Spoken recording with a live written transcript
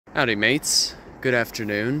Howdy mates, good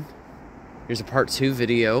afternoon. Here's a part 2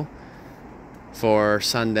 video for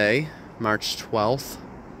Sunday, March 12th,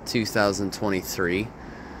 2023.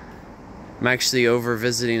 I'm actually over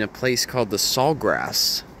visiting a place called the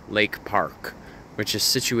Sawgrass Lake Park, which is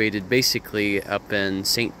situated basically up in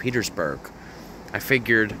St. Petersburg. I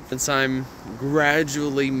figured since I'm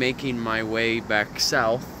gradually making my way back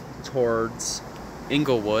south towards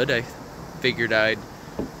Inglewood, I figured I'd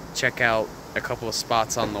check out a couple of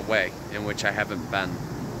spots on the way in which I haven't been.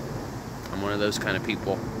 I'm one of those kind of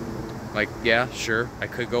people. Like, yeah, sure, I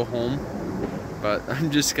could go home, but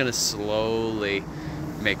I'm just gonna slowly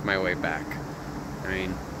make my way back. I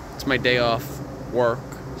mean, it's my day off work,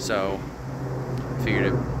 so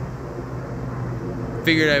figured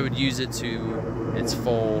I would use it to its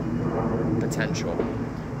full potential.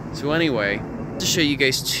 So anyway, to show you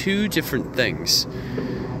guys two different things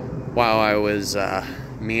while I was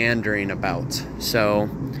meandering about. So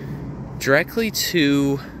directly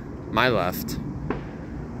to my left,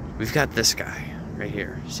 we've got this guy right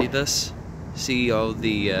here. See this? See all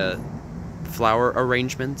the flower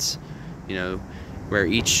arrangements? You know, where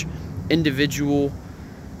each individual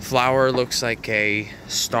flower looks like a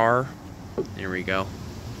star. There we go.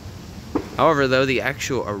 However, though, the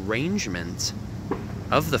actual arrangement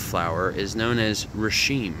of the flower is known as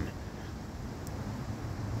raceme.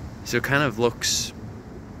 So it kind of looks,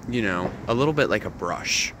 you know, a little bit like a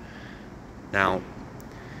brush. Now,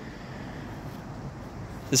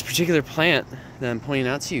 this particular plant that I'm pointing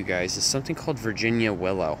out to you guys is something called Virginia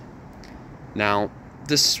Willow. Now,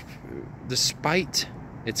 despite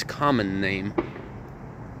its common name,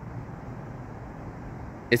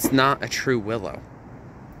 it's not a true willow.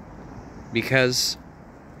 Because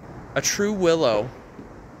a true willow,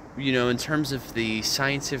 you know, in terms of the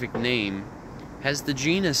scientific name, has the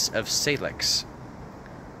genus of Salix.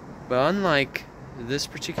 But unlike this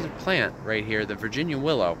particular plant right here, the Virginia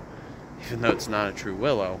Willow, even though it's not a true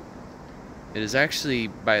willow, it is actually,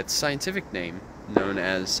 by its scientific name, known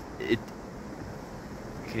as, I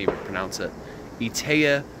can't even pronounce it,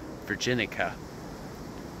 Itea virginica.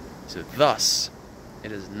 So thus,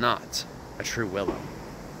 it is not a true willow.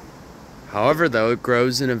 However, though, it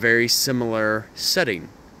grows in a very similar setting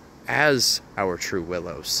as our true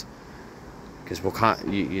willows, because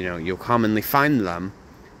you'll commonly find them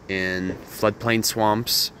in floodplain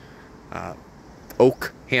swamps,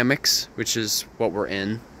 oak hammocks, which is what we're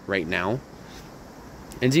in right now,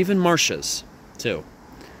 and even marshes too.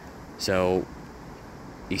 So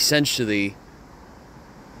essentially,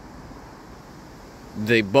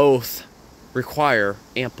 they both require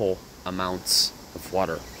ample amounts of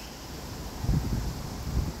water.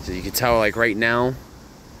 So you can tell, like right now,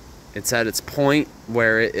 it's at its point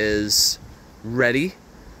where it is ready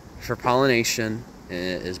for pollination and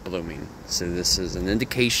it is blooming. So this is an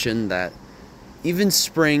indication that even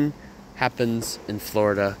spring happens in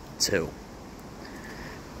Florida too.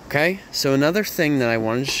 Okay, so another thing that I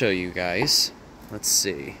wanted to show you guys, let's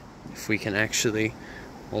see if we can actually,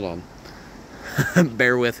 hold on,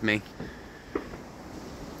 bear with me.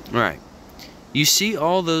 Alright, you see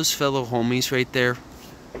all those fellow homies right there?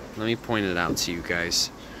 Let me point it out to you guys.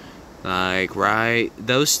 Like right,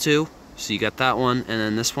 those two. So you got that one and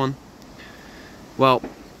then this one. Well,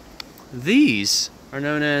 these are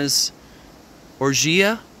known as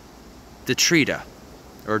Orgyia detrita,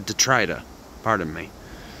 or detrita, pardon me.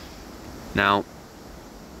 Now,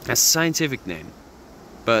 that's a scientific name,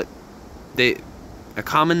 but a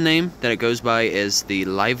common name that it goes by is the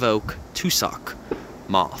live oak tussock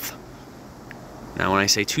moth. Now, when I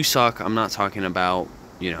say tussock, I'm not talking about,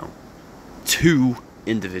 you know, two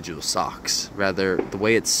individual socks. Rather, the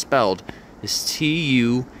way it's spelled is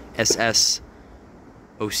T-U-S-S-O-C-K.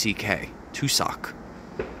 Tussock.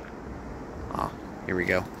 Ah, here we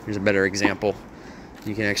go. Here's a better example.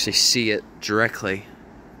 You can actually see it directly.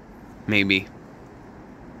 Maybe.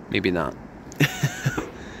 Maybe not.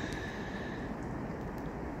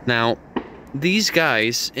 Now, these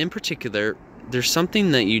guys, in particular, there's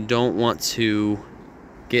something that you don't want to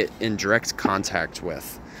get in direct contact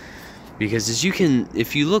with. Because as you can,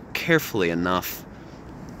 if you look carefully enough,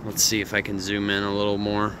 let's see if I can zoom in a little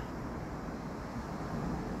more.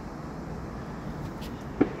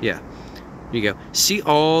 Yeah, there you go. See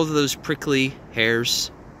all those prickly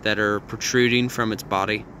hairs that are protruding from its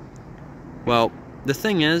body? Well, the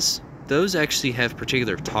thing is, those actually have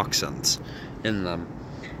particular toxins in them.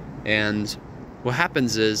 And what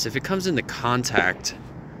happens is, if it comes into contact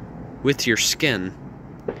with your skin,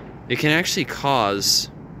 it can actually cause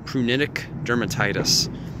pruritic dermatitis,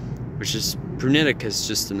 which is, pruritic is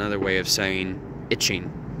just another way of saying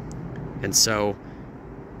itching. And so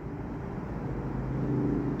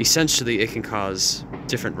essentially it can cause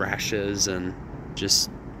different rashes and just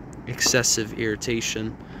excessive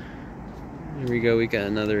irritation. Here we go, we got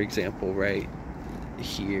another example right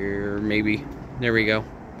here, maybe. There we go.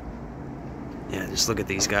 Yeah, just look at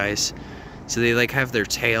these guys. So they like have their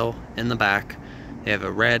tail in the back, they have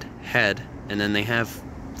a red head, and then they have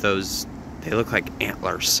those, they look like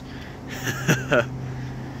antlers.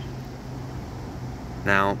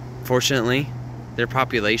 Now, fortunately, their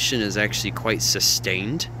population is actually quite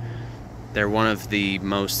sustained. They're one of the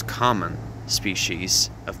most common species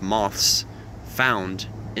of moths found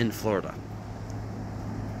in Florida.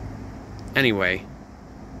 Anyway,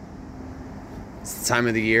 it's the time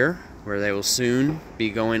of the year where they will soon be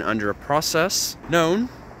going under a process known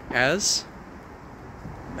as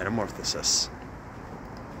metamorphosis.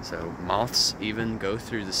 So moths even go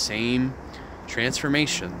through the same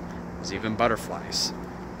transformation as even butterflies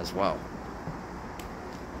as well.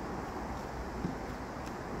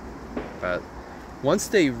 But once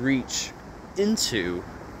they reach into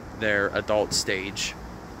their adult stage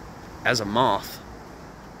as a moth,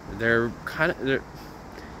 they're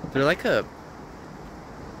like a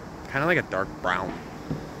dark brown,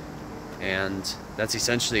 and that's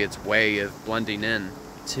essentially its way of blending in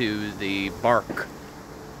to the bark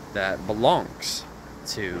that belongs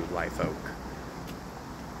to live oak.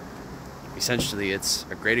 Essentially, it's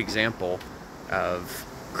a great example of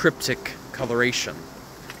cryptic coloration.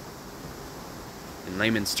 In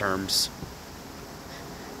layman's terms,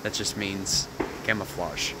 that just means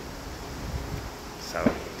camouflage.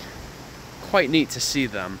 So, quite neat to see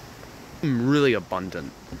them. Really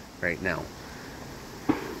abundant right now.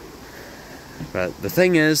 But the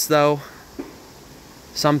thing is, though,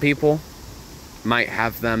 some people might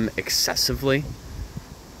have them excessively,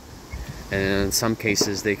 and in some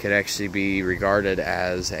cases they could actually be regarded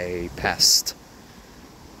as a pest.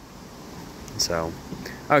 So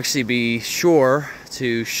I'll actually be sure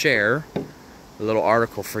to share a little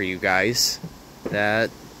article for you guys that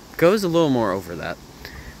goes a little more over that.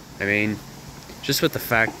 I mean, just with the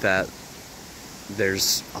fact that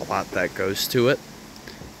there's a lot that goes to it,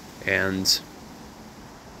 and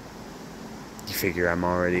you figure I'm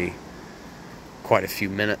already quite a few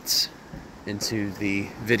minutes into the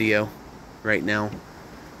video right now.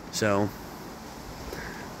 So,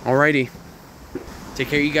 alrighty. Take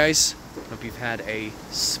care, you guys. Hope you've had a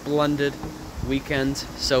splendid weekend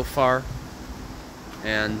so far.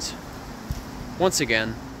 And once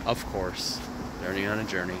again, of course, learning on a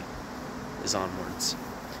journey is onwards.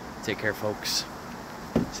 Take care, folks.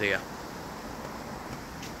 See ya.